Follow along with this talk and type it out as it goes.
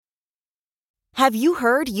Have you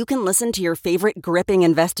heard you can listen to your favorite gripping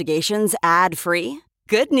investigations ad-free?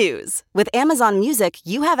 Good news! With Amazon Music,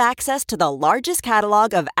 you have access to the largest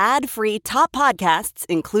catalog of ad-free top podcasts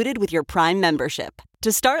included with your Prime membership.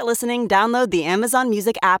 To start listening, download the Amazon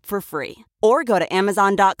Music app for free or go to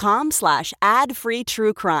amazon.com/ad-free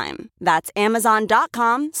true crime. That's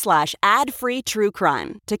amazon.com/ad-free true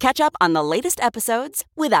crime to catch up on the latest episodes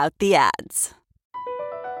without the ads.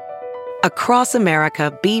 Across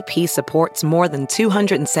America, BP supports more than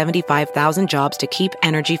 275,000 jobs to keep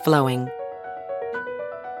energy flowing.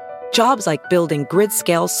 Jobs like building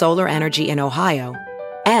grid-scale solar energy in Ohio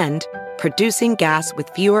and producing gas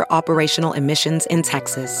with fewer operational emissions in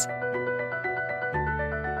Texas.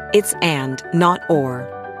 It's and, not or.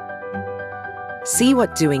 See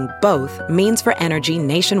what doing both means for energy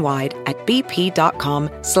nationwide at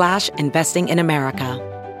bp.com/investing in America.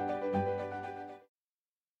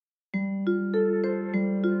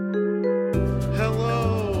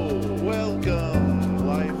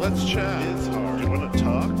 Let's chat. It's hard. You want to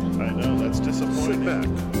talk? I know, that's disappointing. Sit back.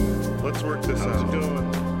 Let's work this out. How's it going?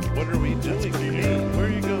 What are we doing here? Where are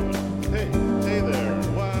you going? Hey there.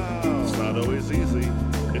 Wow. It's not always easy.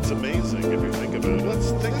 It's amazing if you think about it.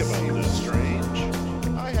 Let's think about this. Strange.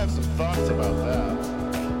 I have some thoughts about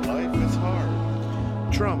that. Life is hard.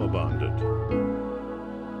 Trauma bonded.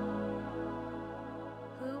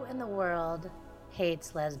 Who in the world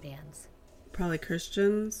hates lesbians? Probably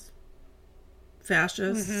Christians.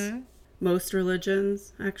 Fascists, most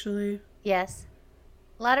religions, actually. Yes.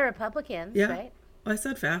 A lot of Republicans, right? I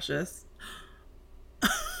said fascists.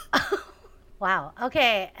 Wow.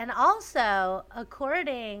 Okay. And also,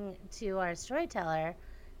 according to our storyteller,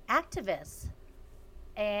 activists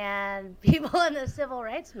and people in the civil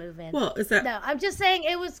rights movement. Well, is that... No, I'm just saying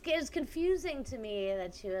it was confusing to me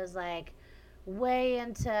that she was like way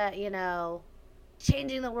into,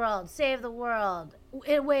 changing the world, save the world,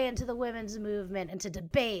 way into the women's movement, into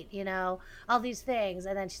debate, all these things.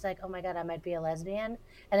 And then she's like, oh my God, I might be a lesbian.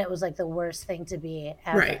 And it was like the worst thing to be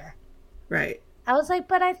ever. Right. I was like,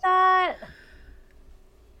 but I thought.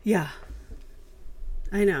 Yeah,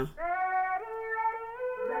 I know.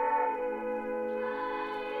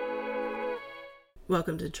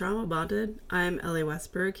 Welcome to Trauma Bonded. I'm Ellie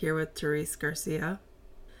Westberg here with Therese Garcia.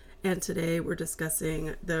 And today we're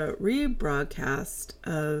discussing the rebroadcast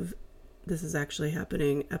of, this is actually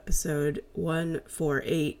happening, episode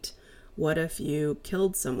 148, What If You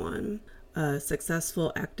Killed Someone? A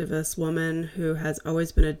successful activist woman who has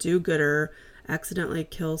always been a do-gooder accidentally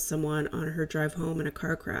kills someone on her drive home in a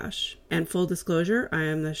car crash. And full disclosure, I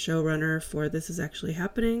am the showrunner for This Is Actually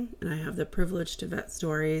Happening, and I have the privilege to vet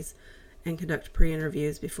stories and conduct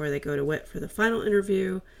pre-interviews before they go to WIT for the final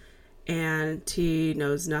interview. And T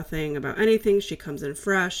knows nothing about anything. She comes in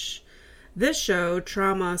fresh. This show,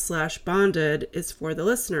 Trauma/Bonded, is for the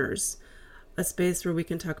listeners. A space where we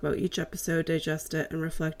can talk about each episode, digest it, and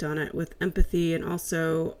reflect on it with empathy and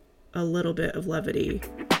also a little bit of levity.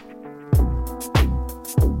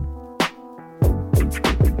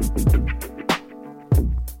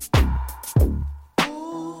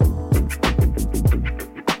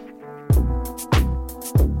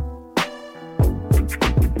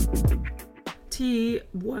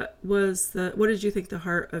 What did you think the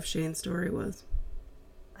heart of Shane's story was?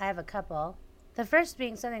 I have a couple. The first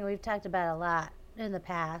being something we've talked about a lot in the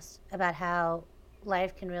past, about how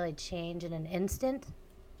life can really change in an instant.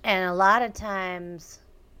 And a lot of times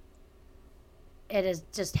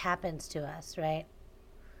just happens to us, right?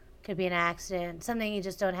 Could be an accident, something you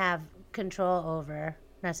just don't have control over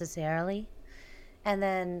necessarily. And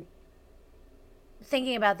then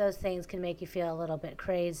thinking about those things can make you feel a little bit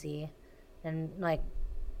crazy and like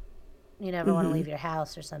you never want to leave your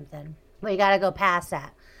house or something. But you got to go past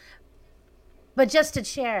that. But just to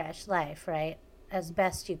cherish life, right? As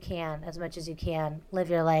best you can, as much as you can.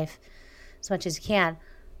 Live your life as much as you can.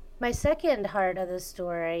 My second heart of the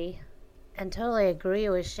story, and totally agree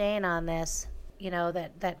with Shane on this,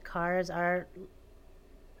 that cars are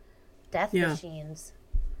death machines.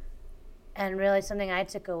 And really something I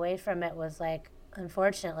took away from it was like,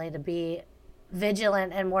 unfortunately, to be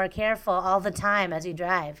vigilant and more careful all the time as you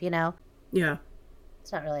drive, Yeah.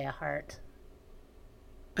 It's not really a heart.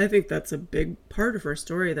 I think that's a big part of her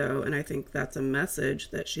story, though, and I think that's a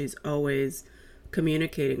message that she's always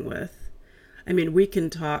communicating with. I mean, we can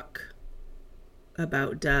talk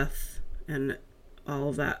about death and all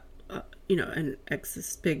of that, and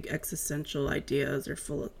big existential ideas or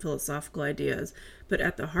philosophical ideas, but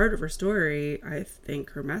at the heart of her story, I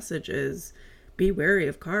think her message is be wary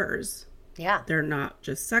of cars. Yeah. They're not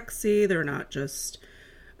just sexy, they're not just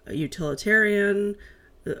utilitarian.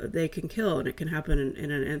 they can kill, and it can happen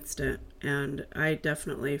in an instant. And I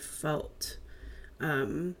definitely felt,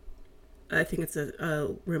 I think it's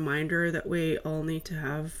a reminder that we all need to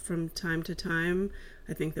have from time to time.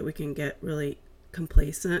 I think that we can get really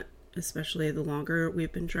complacent, especially the longer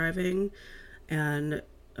we've been driving. And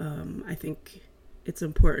I think it's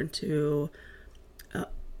important to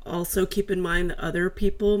also keep in mind that other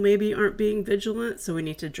people maybe aren't being vigilant, so we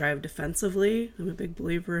need to drive defensively. I'm a big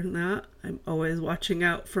believer in that. I'm always watching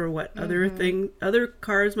out for what other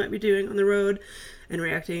cars might be doing on the road and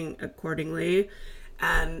reacting accordingly.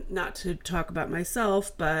 And not to talk about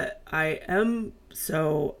myself, but I am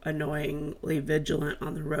so annoyingly vigilant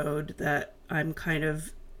on the road that I'm kind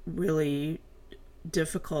of really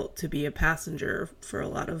difficult to be a passenger for a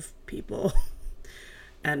lot of people.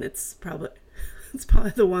 And it's probably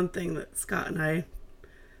the one thing that Scott and I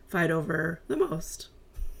fight over the most.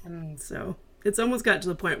 So it's almost got to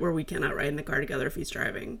the point where we cannot ride in the car together if he's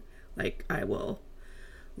driving. Like, I will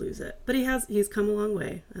lose it. But he's come a long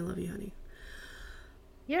way. I love you, honey.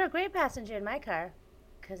 You're a great passenger in my car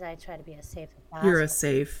because I try to be as safe as possible. You're a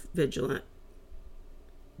safe, vigilant,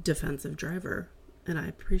 defensive driver, and I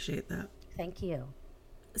appreciate that. Thank you.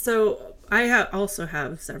 So I also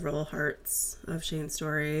have several hearts of Shane's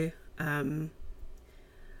story. I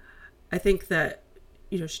think that,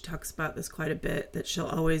 she talks about this quite a bit, that she'll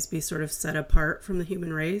always be sort of set apart from the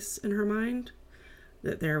human race in her mind,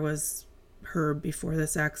 that there was her before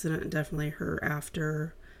this accident and definitely her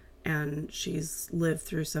after, and she's lived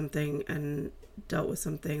through something and dealt with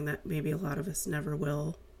something that maybe a lot of us never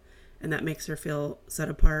will, and that makes her feel set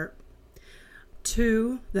apart.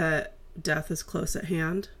 2, that death is close at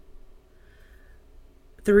hand.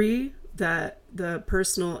 3, that the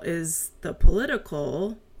personal is the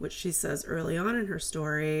political, which she says early on in her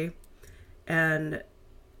story. And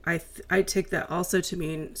I take that also to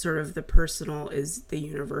mean sort of the personal is the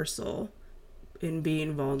universal in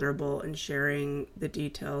being vulnerable and sharing the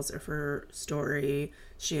details of her story.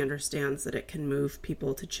 She understands that it can move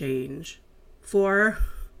people to change. 4,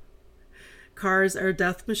 cars are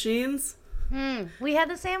death machines. We had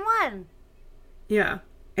the same one. Yeah.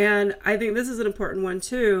 And I think this is an important one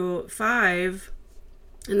too. 5,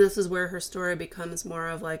 and this is where her story becomes more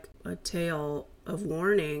of like a tale of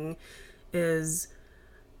warning, is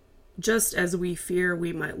just as we fear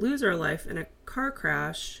we might lose our life in a car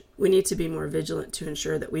crash, we need to be more vigilant to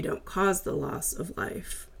ensure that we don't cause the loss of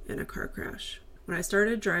life in a car crash. When I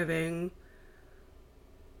started driving,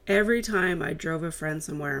 every time I drove a friend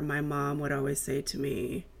somewhere, my mom would always say to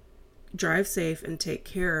me, drive safe and take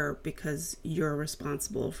care because you're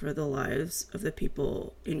responsible for the lives of the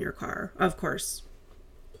people in your car. Of course,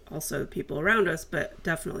 also the people around us, but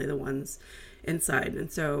definitely the ones inside.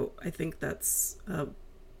 And so I think that's a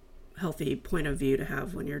healthy point of view to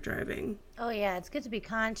have when you're driving. Oh yeah, it's good to be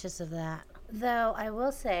conscious of that. Though I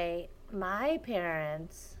will say my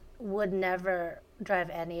parents would never drive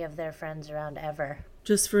any of their friends around ever.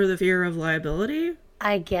 Just for the fear of liability?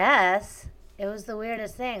 I guess. It was the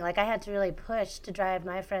weirdest thing. Like, I had to really push to drive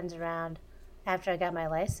my friends around after I got my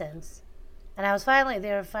license. And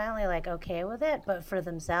they were finally like okay with it, but for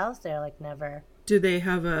themselves, they're like never. Do they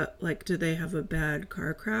have a bad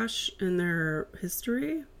car crash in their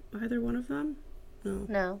history? Either one of them?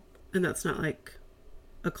 No. And that's not like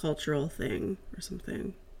a cultural thing or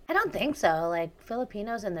something? I don't think so. Like,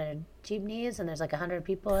 Filipinos in their jeepneys and there's like 100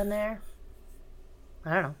 people in there.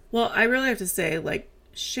 I don't know. Well, I really have to say, like,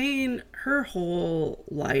 Shane, her whole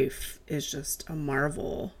life is just a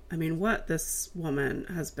marvel. I mean, what this woman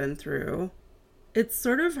has been through. It's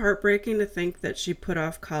sort of heartbreaking to think that she put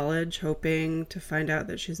off college hoping to find out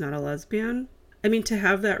that she's not a lesbian. I mean, to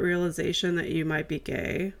have that realization that you might be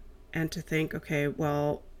gay and to think, okay,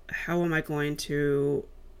 well, how am I going to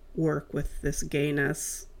work with this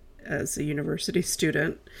gayness as a university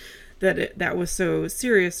student? That was so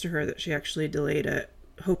serious to her that she actually delayed it,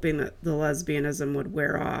 hoping that the lesbianism would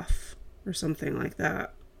wear off or something like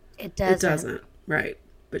that. It doesn't. It doesn't, right.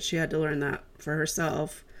 But she had to learn that for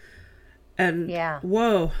herself. And yeah.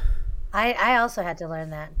 Whoa. I also had to learn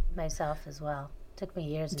that myself as well. It took me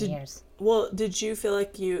years and years. Well, did you feel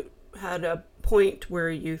like you had a point where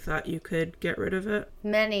you thought you could get rid of it?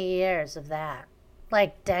 Many years of that.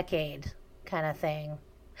 Like decade kind of thing.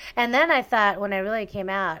 And then I thought, when I really came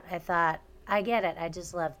out, I thought, I get it. I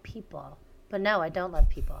just love people. But no, I don't love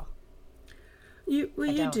people. You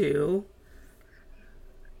do.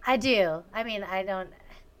 I do. I mean, I don't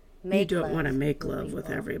make You don't love want to make with love people. with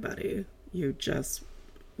everybody. You just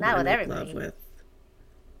Not want with to make everybody. love with...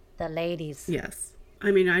 The ladies. Yes. I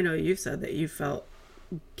mean, I know you said that you felt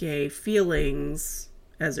gay feelings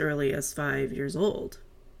as early as 5 years old.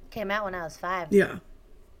 Came out when I was 5. Yeah.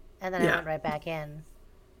 And then I went right back in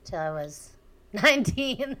till I was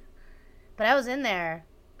 19. But I was in there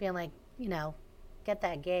being like, get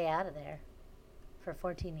that gay out of there for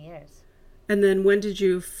 14 years. And then when did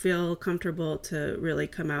you feel comfortable to really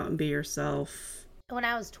come out and be yourself? When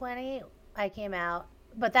I was 20, I came out.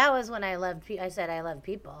 But that was when I said I love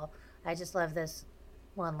people. I just love this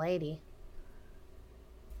one lady.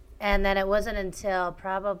 And then it wasn't until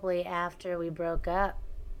probably after we broke up,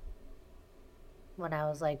 when I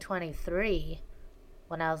was like 23,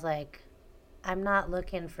 when I was like, I'm not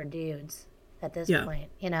looking for dudes at this point,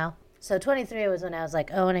 So 23 was when I was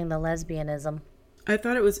like owning the lesbianism. I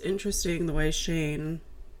thought it was interesting the way Shane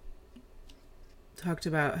talked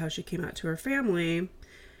about how she came out to her family.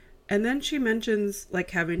 And then she mentions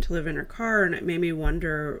like having to live in her car, and it made me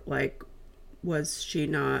wonder, like, was she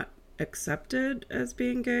not accepted as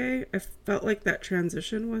being gay? I felt like that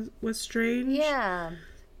transition was strange. Yeah.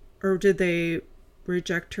 Or did they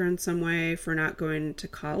reject her in some way for not going to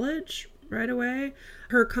college right away?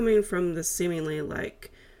 Her coming from the seemingly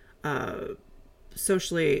like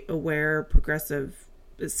socially aware, progressive,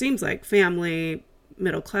 it seems like family,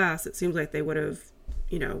 middle class, it seems like they would have,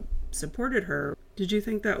 supported her. Did you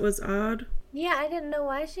think that was odd? Yeah, I didn't know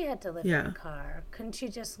why she had to live in a car. Couldn't she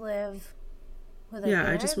just live with her parents?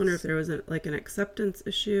 I just wonder if there was an acceptance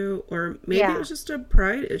issue, or maybe it was just a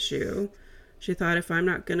pride issue. She thought, if I'm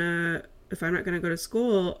not gonna go to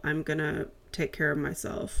school, I'm gonna take care of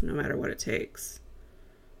myself no matter what it takes.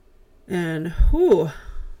 And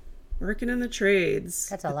working in the trades.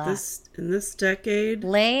 That's a lot. In this decade.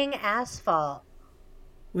 Laying asphalt.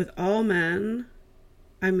 With all men.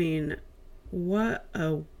 I mean, what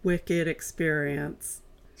a wicked experience.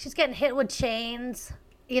 She's getting hit with chains,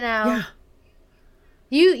 Yeah.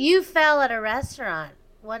 You fell at a restaurant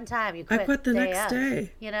one time. You quit. I quit the next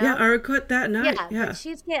day. Yeah, or I quit that night. Yeah. But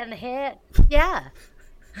she's getting hit. Yeah.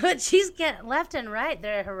 But she's getting left and right.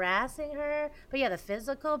 They're harassing her. But the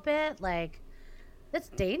physical bit, like, it's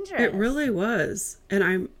dangerous. It really was.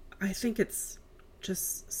 And I think it's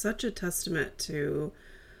just such a testament to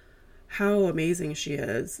how amazing she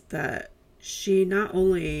is, that she not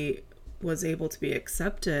only was able to be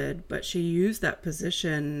accepted, but she used that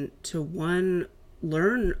position to learn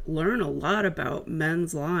a lot about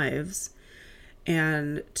men's lives,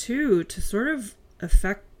 and two, to sort of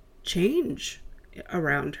affect change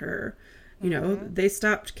around her. They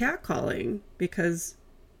stopped catcalling because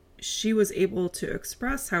she was able to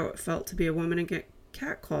express how it felt to be a woman and get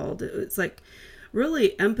catcalled. It's like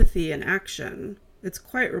really empathy in action. It's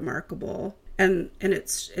quite remarkable. And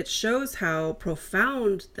it shows how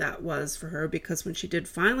profound that was for her, because when she did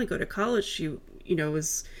finally go to college, she,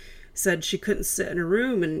 said she couldn't sit in a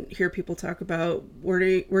room and hear people talk about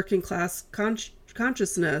working class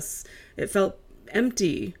consciousness. It felt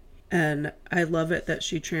empty. And I love it that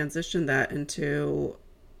she transitioned that into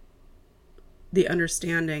the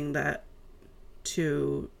understanding that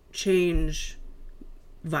to change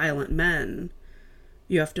violent men,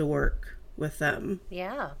 you have to work with them.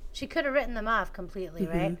 Yeah. She could have written them off completely,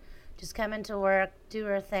 right? Just come into work, do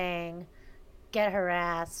her thing, get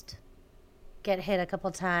harassed, get hit a couple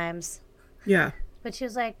times. Yeah. But she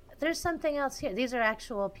was like, there's something else here. These are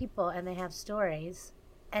actual people and they have stories.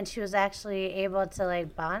 And she was actually able to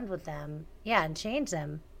like bond with them. Yeah, and change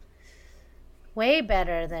them. Way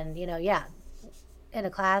better than, in a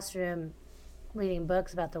classroom reading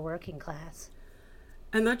books about the working class.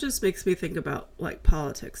 And that just makes me think about like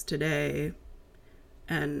politics today.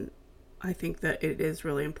 And I think that it is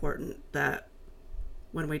really important that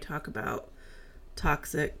when we talk about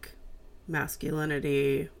toxic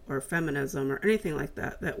masculinity or feminism or anything like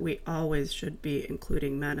that, that we always should be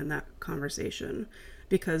including men in that conversation,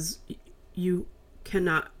 because you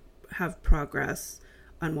cannot have progress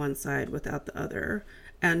on one side without the other.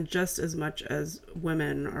 And just as much as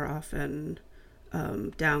women are often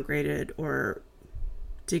downgraded or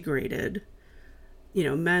degraded,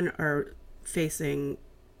 men are facing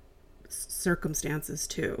circumstances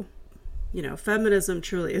too. Feminism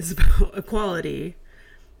truly is about equality,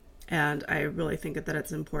 and I really think that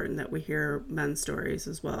it's important that we hear men's stories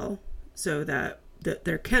as well, so that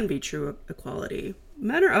there can be true equality.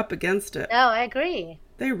 Men are up against it. Oh, I agree.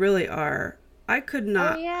 They really are. I could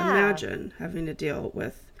not imagine having to deal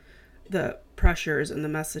with the pressures and the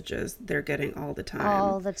messages they're getting all the time.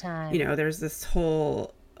 All the time. There's this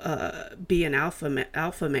whole be an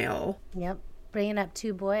alpha male. Yep. Bringing up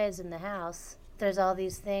two boys in the house. There's all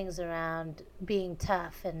these things around being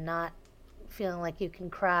tough and not feeling like you can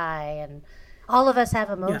cry. And all of us have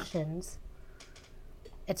emotions.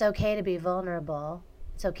 Yeah. It's okay to be vulnerable.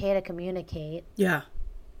 It's okay to communicate. Yeah.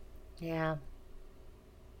 Yeah.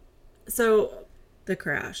 So the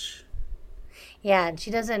crash. Yeah,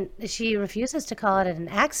 and she refuses to call it an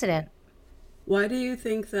accident. Why do you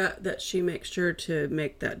think that she makes sure to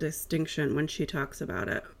make that distinction when she talks about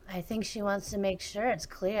it? I think she wants to make sure it's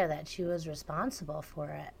clear that she was responsible for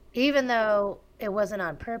it, even though it wasn't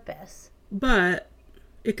on purpose. But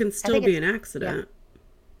it can still be an accident. Yeah.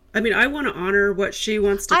 I mean, I want to honor what she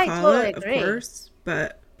wants to call it, of course,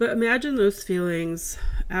 but imagine those feelings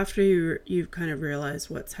after you've kind of realized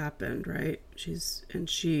what's happened, right?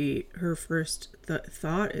 Her first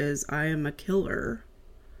thought is, I am a killer.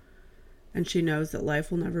 And she knows that life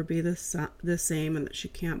will never be the same and that she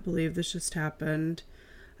can't believe this just happened.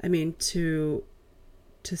 I mean, to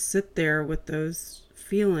sit there with those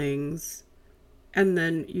feelings, and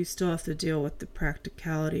then you still have to deal with the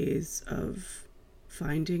practicalities of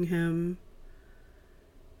finding him,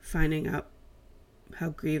 finding out how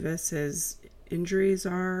grievous his injuries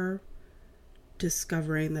are,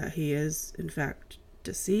 discovering that he is, in fact,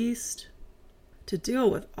 deceased. To deal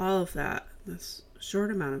with all of that, this short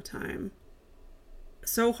amount of time.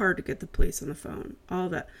 So hard to get the police on the phone, all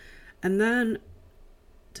that. And then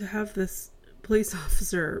to have this police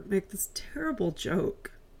officer make this terrible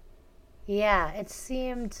joke. Yeah, it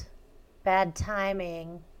seemed bad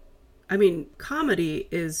timing. I mean, comedy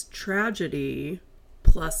is tragedy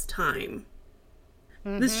plus time.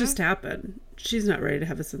 Mm-hmm. This just happened. She's not ready to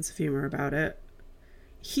have a sense of humor about it.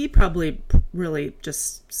 He probably really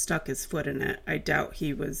just stuck his foot in it. I doubt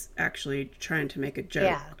he was actually trying to make a joke.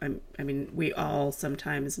 Yeah. I mean, we all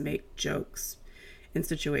sometimes make jokes in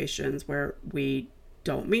situations where we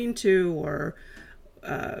don't mean to, or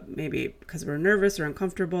maybe because we're nervous or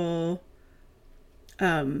uncomfortable.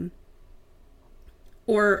 Or,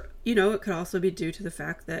 it could also be due to the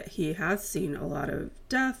fact that he has seen a lot of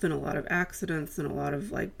death and a lot of accidents and a lot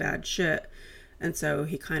of bad shit. And so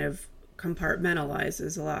he kind of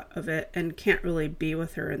compartmentalizes a lot of it and can't really be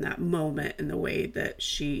with her in that moment in the way that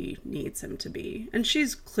she needs him to be. And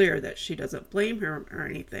she's clear that she doesn't blame her or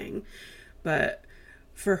anything, but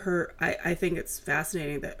for her, I think it's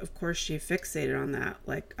fascinating that, of course, she fixated on that.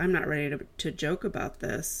 I'm not ready to joke about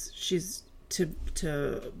this. She's to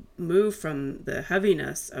move from the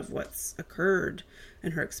heaviness of what's occurred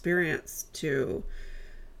in her experience to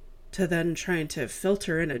then trying to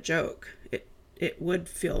filter in a joke. It would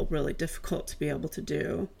feel really difficult to be able to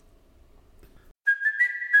do.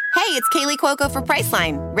 Hey, it's Kaylee Cuoco for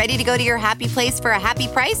Priceline. Ready to go to your happy place for a happy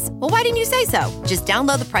price? Well, why didn't you say so? Just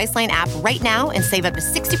download the Priceline app right now and save up to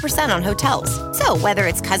 60% on hotels. So whether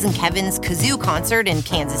it's Cousin Kevin's Kazoo Concert in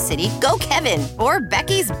Kansas City, go Kevin, or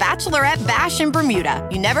Becky's Bachelorette Bash in Bermuda,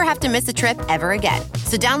 you never have to miss a trip ever again.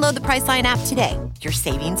 So download the Priceline app today. Your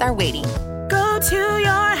savings are waiting. Go to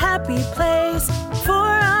your happy place for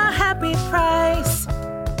a happy price.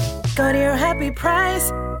 Go to your happy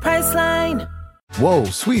price, Priceline. Whoa,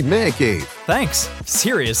 sweet man cave. Thanks.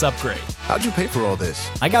 Serious upgrade. How'd you pay for all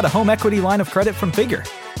this? I got a home equity line of credit from Figure.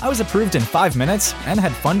 I was approved in 5 minutes and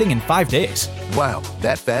had funding in 5 days. Wow,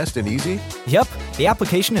 that fast and easy? Yep. The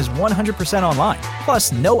application is 100% online.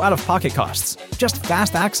 Plus, no out-of-pocket costs. Just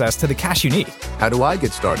fast access to the cash you need. How do I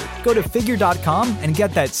get started? Go to Figure.com and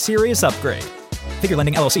get that serious upgrade. Figure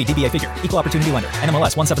Lending LLC, DBA Figure, Equal Opportunity Lender,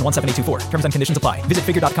 NMLS 1717824. Terms and conditions apply. Visit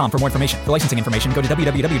Figure.com for more information. For licensing information, go to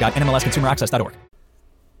www.nmlsconsumeraccess.org.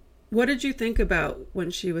 What did you think about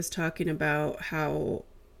when she was talking about how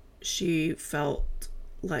she felt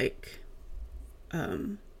like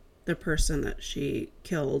the person that she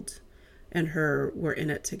killed and her were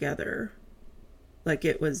in it together? Like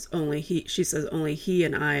it was only he, she says only he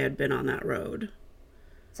and I had been on that road.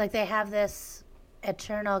 It's like they have this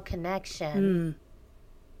eternal connection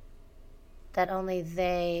that only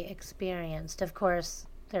they experienced. Of course,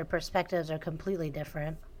 their perspectives are completely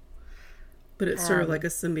different. But it's sort of like a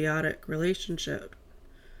symbiotic relationship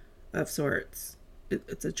of sorts.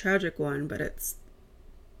 It's a tragic one, but it's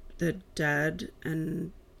the dead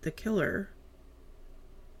and the killer.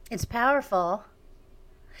 It's powerful.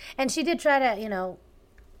 And she did try to,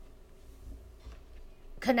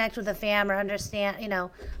 connect with the fam or understand,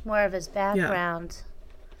 more of his background. Yeah.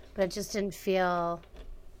 But it just didn't feel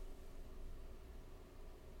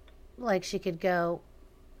like she could go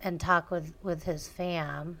and talk with his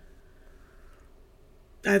fam.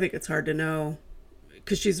 I think it's hard to know,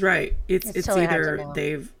 because she's right. It's totally either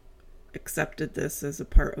they've accepted this as a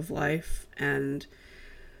part of life and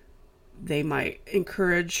they might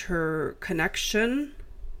encourage her connection,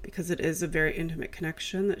 because it is a very intimate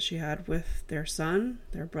connection that she had with their son,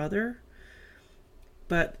 their brother.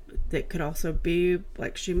 But it could also be,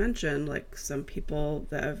 like she mentioned, like some people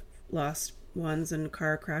that have lost ones in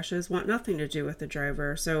car crashes want nothing to do with the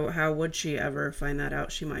driver. So how would she ever find that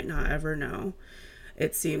out? She might not ever know.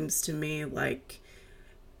 it seems to me like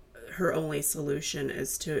her only solution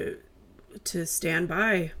is to stand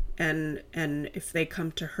by, and if they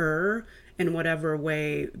come to her in whatever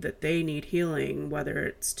way that they need healing, whether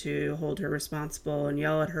it's to hold her responsible and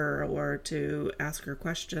yell at her or to ask her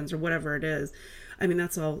questions or whatever it is, I mean,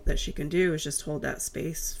 that's all that she can do, is just hold that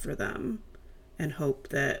space for them and hope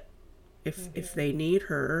that if they need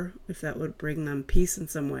her, if that would bring them peace in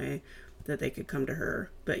some way, that they could come to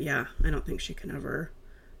her. But yeah, I don't think she can ever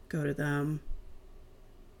go to them.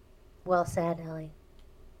 Well said, Ellie.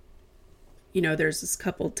 You know, there's this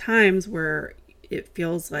couple times where it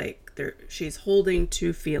feels like she's holding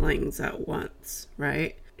two feelings at once,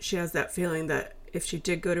 right? She has that feeling that if she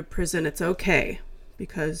did go to prison, it's okay,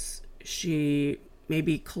 because she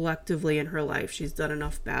maybe collectively in her life, she's done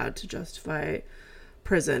enough bad to justify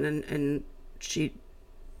prison, and she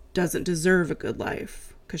doesn't deserve a good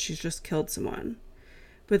life because she's just killed someone.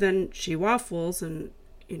 But then she waffles and,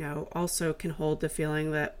 you know, also can hold the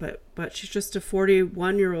feeling that but she's just a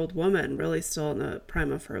 41-year-old woman, really still in the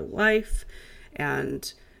prime of her life,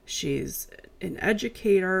 and she's an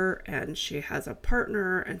educator, and she has a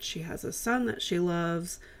partner, and she has a son that she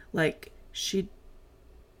loves. Like, she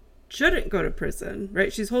shouldn't go to prison,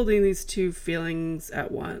 right? She's holding these two feelings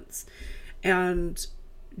at once. And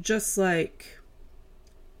just like,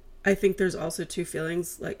 I think there's also two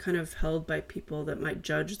feelings like kind of held by people that might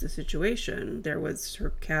judge the situation. There was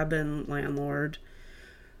her cabin landlord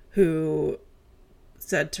who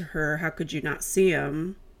said to her, how could you not see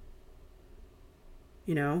him?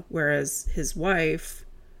 You know, whereas his wife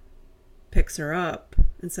picks her up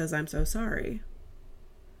and says, I'm so sorry.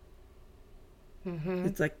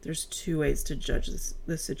 It's like there's two ways to judge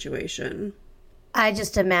this situation. I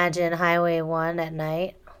just imagine Highway 1 at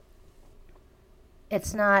night.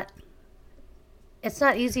 It's not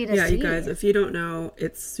easy to see. Yeah, you guys, if you don't know,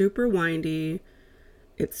 it's super windy.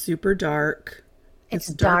 It's super dark. It's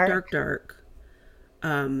dark.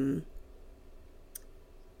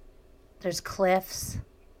 There's cliffs.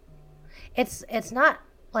 It's not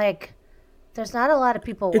like there's not a lot of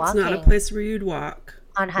people walking. It's not a place where you'd walk.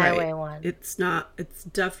 On Highway right. 1. It's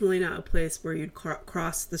definitely not a place where you'd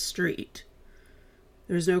cross the street.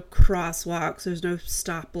 There's no crosswalks. There's no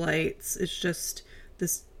stoplights. It's just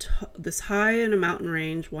this high in a mountain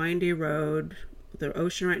range, windy road, the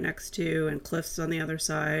ocean right next to you, and cliffs on the other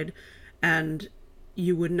side. And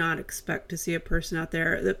you would not expect to see a person out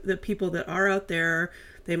there. The people that are out there,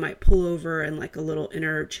 they might pull over in like a little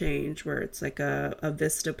interchange where it's like a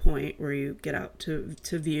vista point where you get out to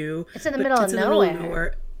view. It's in the middle of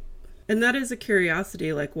nowhere. And that is a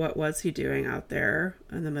curiosity, like what was he doing out there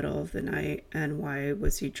in the middle of the night, and why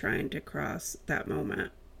was he trying to cross that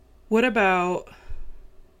moment? What about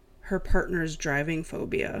her partner's driving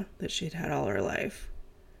phobia that she'd had all her life?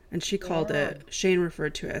 And she called it, Shane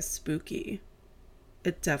referred to it as spooky.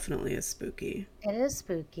 It definitely is spooky. It is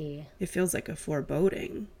spooky. It feels like a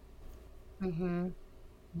foreboding.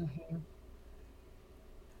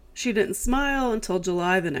 She didn't smile until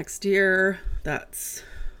July the next year. That's,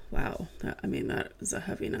 wow. That is a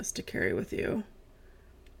heaviness to carry with you.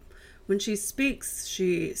 When she speaks,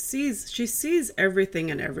 she sees everything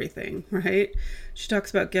and everything, right? She talks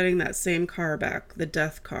about getting that same car back, the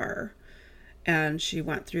death car. And she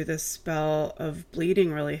went through this spell of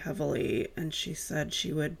bleeding really heavily, and she said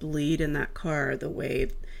she would bleed in that car the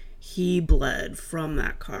way he bled from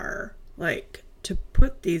that car. Like, to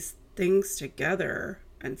put these things together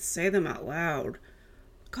and say them out loud,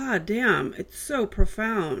 god damn, it's so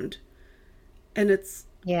profound. And it's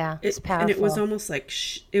powerful. And it was almost like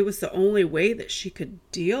it was the only way that she could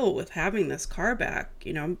deal with having this car back.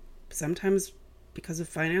 You know, sometimes because of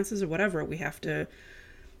finances or whatever, we have to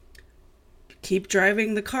keep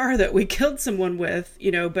driving the car that we killed someone with,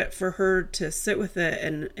 you know, but for her to sit with it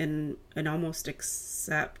and almost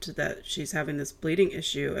accept that she's having this bleeding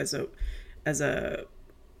issue as a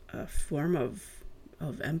form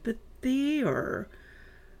of empathy, or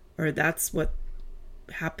that's what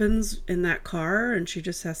happens in that car, and she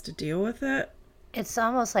just has to deal with it. It's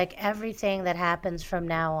almost like everything that happens from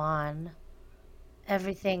now on,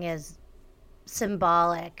 everything is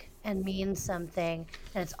symbolic and means something,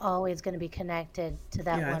 and it's always going to be connected to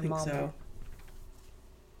that one moment. So.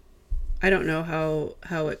 I don't know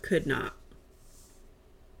how it could not.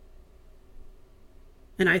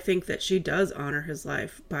 And I think that she does honor his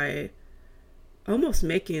life by almost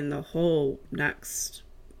making the whole rest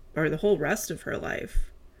of her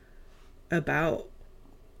life about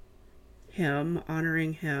him,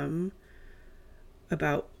 honoring him,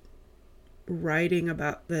 about writing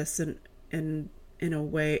about this and in a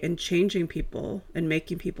way, and changing people and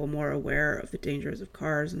making people more aware of the dangers of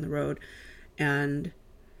cars and the road. And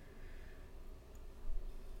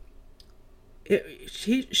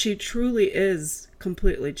she truly is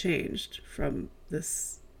completely changed from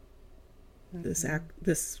this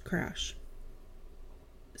crash.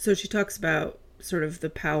 So she talks about sort of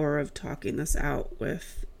the power of talking this out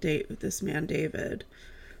with this man David,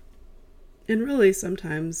 and really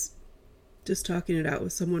sometimes just talking it out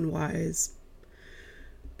with someone wise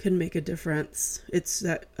can make a difference. It's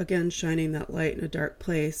that, again, shining that light in a dark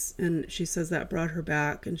place. And she says that brought her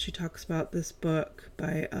back. And she talks about this book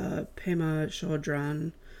by Pema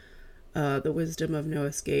Chodron, The Wisdom of No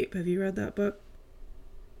Escape. Have you read that book?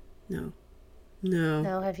 No.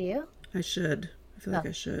 No, have you? I should. I feel like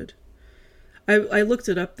I should. I looked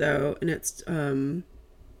it up, though, and it's the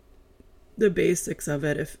basics of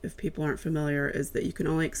it, if people aren't familiar, is that you can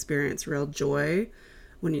only experience real joy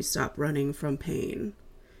when you stop running from pain.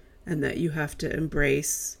 And that you have to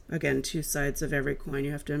embrace, again, two sides of every coin.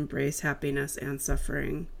 You have to embrace happiness and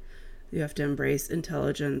suffering. You have to embrace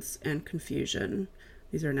intelligence and confusion.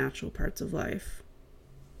 These are natural parts of life.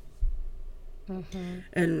 Mm-hmm.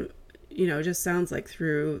 And, you know, it just sounds like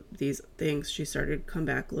through these things, she started to come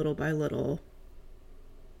back little by little.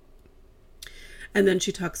 And then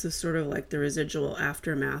she talks of sort of like the residual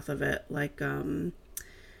aftermath of it, like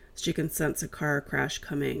she can sense a car crash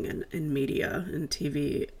coming in media and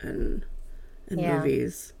TV and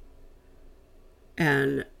movies.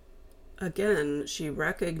 And again, she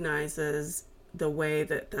recognizes the way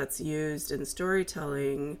that that's used in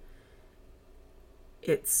storytelling.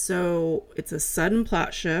 It's a sudden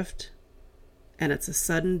plot shift, and it's a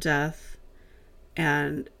sudden death,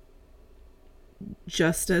 and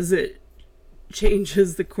just as it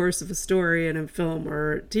changes the course of a story in a film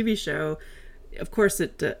or a TV show, of course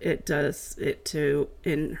it does it too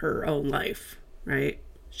in her own life, right?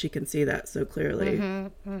 She can see that so clearly.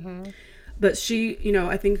 Mm-hmm, mm-hmm. But she, you know,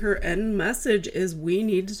 I think her end message is we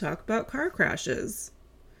need to talk about car crashes.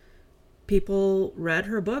 People read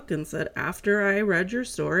her book and said, after I read your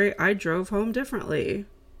story, I drove home differently.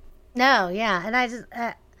 No, yeah.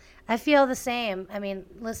 And I feel the same. I mean,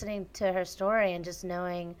 listening to her story and just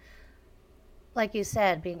knowing, like you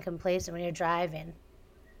said, being complacent when you're driving.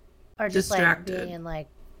 Or just distracted. Like being in like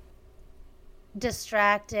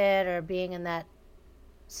distracted or being in that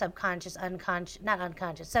subconscious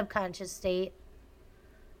state.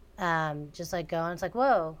 Just like going, it's like,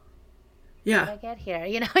 whoa. Yeah. How did I get here?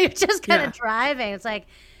 You know, you're just kind of driving. It's like,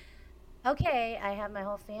 okay, I have my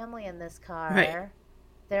whole family in this car. Right.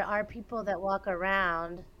 There are people that walk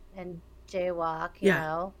around and jaywalk, you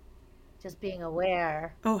know, just being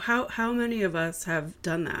aware. Oh, how many of us have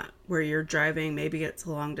done that where you're driving, maybe it's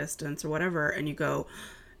a long distance or whatever, and you go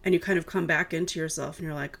and you kind of come back into yourself and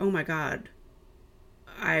you're like, oh my God,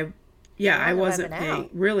 I wasn't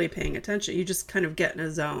really paying attention. You just kind of get in a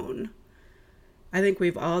zone. I think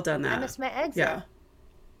we've all done that. I missed my exit. Yeah.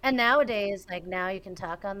 And nowadays, like now you can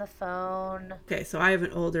talk on the phone. Okay, so I have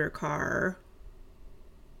an older car.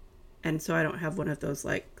 And so I don't have one of those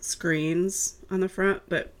like screens on the front,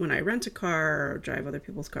 but when I rent a car or drive other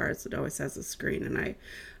people's cars, it always has a screen, and I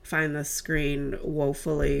find the screen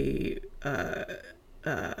woefully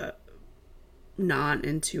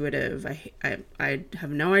non-intuitive. I have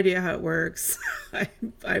no idea how it works.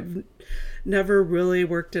 I've never really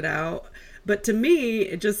worked it out, but to me,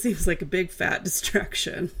 it just seems like a big fat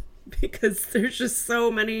distraction because there's just so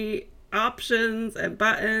many options and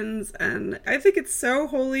buttons, and I think it's so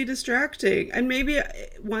wholly distracting. And maybe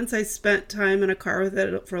once I spent time in a car with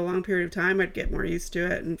it for a long period of time, I'd get more used to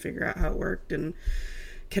it and figure out how it worked and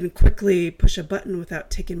can quickly push a button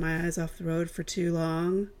without taking my eyes off the road for too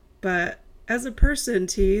long. But as a person,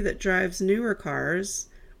 T, that drives newer cars,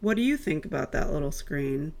 what do you think about that little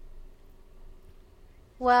screen?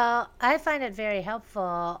 Well, I find it very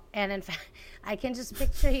helpful, and in fact, I can just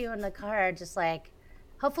picture you in the car just like,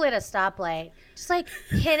 hopefully at a stoplight, just like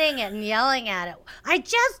hitting it and yelling at it. I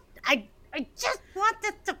just want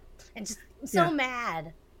this to, and just so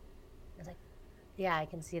mad. It's like, yeah, I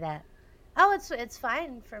can see that. Oh, it's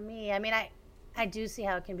fine for me. I mean, I do see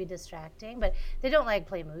how it can be distracting, but they don't like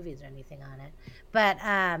play movies or anything on it. But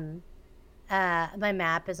my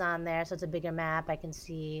map is on there, so it's a bigger map. I can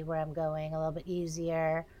see where I'm going a little bit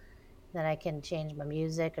easier. Then I can change my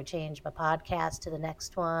music or change my podcast to the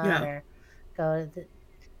next one, or go to the.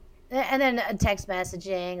 And then text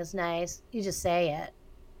messaging is nice. You just say it.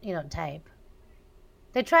 You don't type.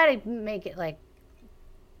 They try to make it like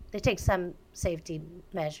they take some safety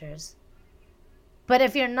measures. But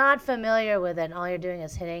if you're not familiar with it and all you're doing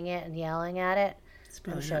is hitting it and yelling at it,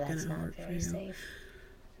 I'm sure that's not very safe.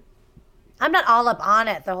 I'm not all up on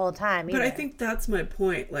it the whole time either. But I think that's my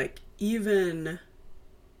point. Like, even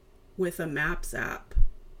with a Maps app.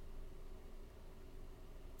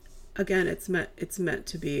 Again, it's meant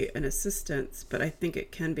to be an assistance, but I think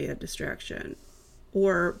it can be a distraction.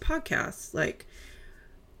 Or podcasts. Like,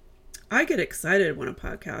 I get excited when a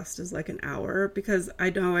podcast is like an hour because I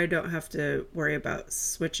know I don't have to worry about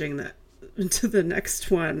switching to the next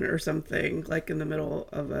one or something like in the middle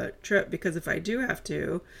of a trip, because if I do have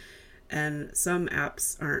to, and some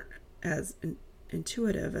apps aren't as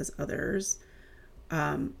intuitive as others,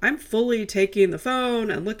 I'm fully taking the phone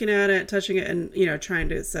and looking at it, touching it, and, you know, trying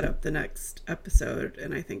to set up the next episode.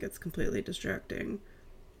 And I think it's completely distracting.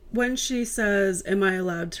 When she says, "Am I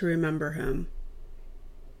allowed to remember him?"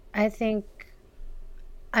 I think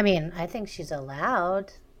she's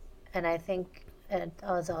allowed. And I think it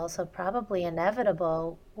was also probably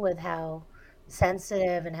inevitable with how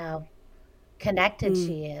sensitive and how connected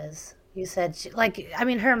she is. You said,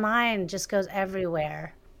 her mind just goes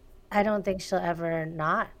everywhere. I don't think she'll ever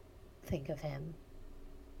not think of him.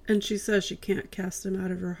 And she says she can't cast him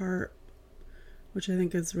out of her heart, which I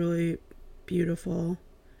think is really beautiful.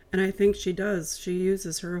 And I think she does. She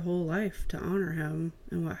uses her whole life to honor him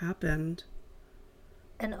and what happened.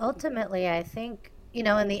 And ultimately, I think, in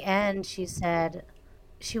the end, she said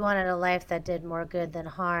she wanted a life that did more good than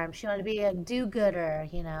harm. She wanted to be a do-gooder,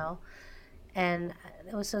 And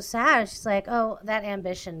it was so sad. She's like, oh, that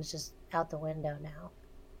ambition's just out the window now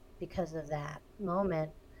because of that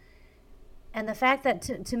moment. And the fact that,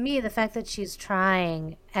 to me, the fact that she's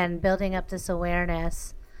trying and building up this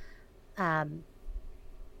awareness, and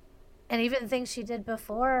even things she did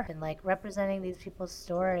before, and like representing these people's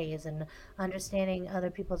stories and understanding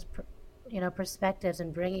other people's, perspectives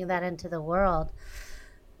and bringing that into the world.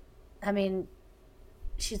 I mean,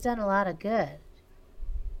 she's done a lot of good.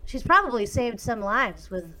 She's probably saved some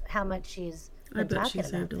lives with how much she's been talking about this.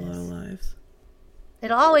 I bet she saved a lot of lives.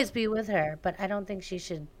 It'll always be with her, but I don't think she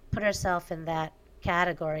should put herself in that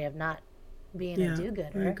category of not being a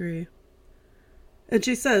do-gooder. I agree. And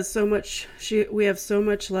she says we have so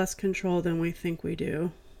much less control than we think we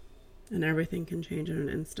do, and everything can change in an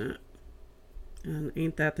instant. And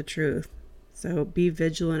ain't that the truth? So be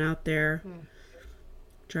vigilant out there.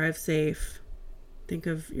 Drive safe. Think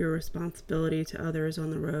of your responsibility to others on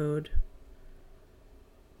the road.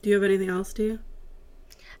 Do you have anything else, do you?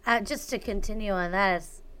 Just to continue on that,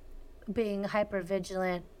 is being hyper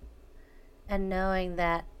vigilant and knowing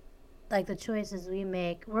that, like, the choices we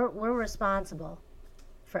make, we're responsible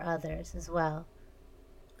for others as well.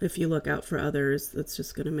 If you look out for others, that's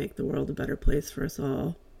just going to make the world a better place for us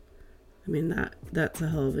all. I mean, that's a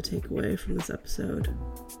hell of a takeaway from this episode.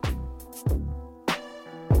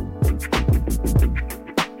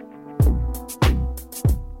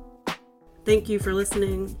 Thank you for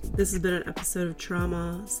listening. This has been an episode of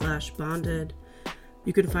Trauma/Bonded.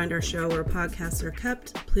 You can find our show where podcasts are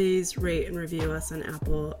kept. Please rate and review us on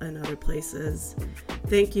Apple and other places.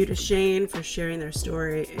 Thank you to Shane for sharing their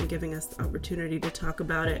story and giving us the opportunity to talk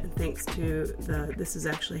about it. And thanks to the This Is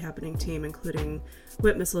Actually Happening team, including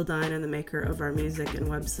Whit Missildine and the maker of our music and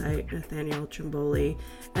website, Nathaniel Trimboli.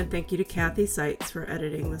 And thank you to Kathy Seitz for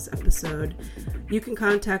editing this episode. You can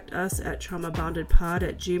contact us at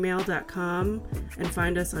traumabondedpod@gmail.com and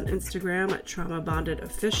find us on Instagram at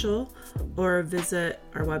traumabondedofficial, or visit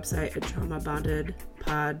our website at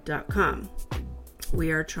traumabondedpod.com.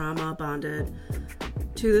 We are trauma bonded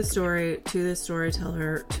to the story, to the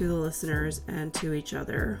storyteller, to the listeners, and to each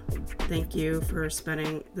other. Thank you for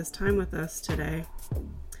spending this time with us today.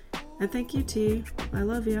 And thank you, T. I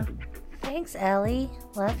love you. Thanks, Ellie.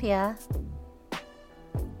 Love ya.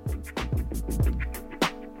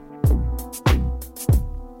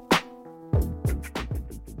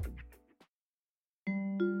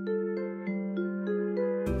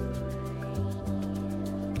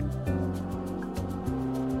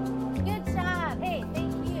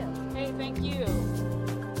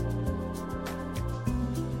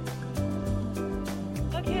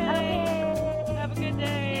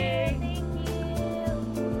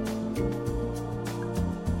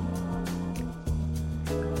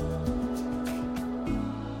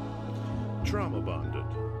 Trauma Bonded.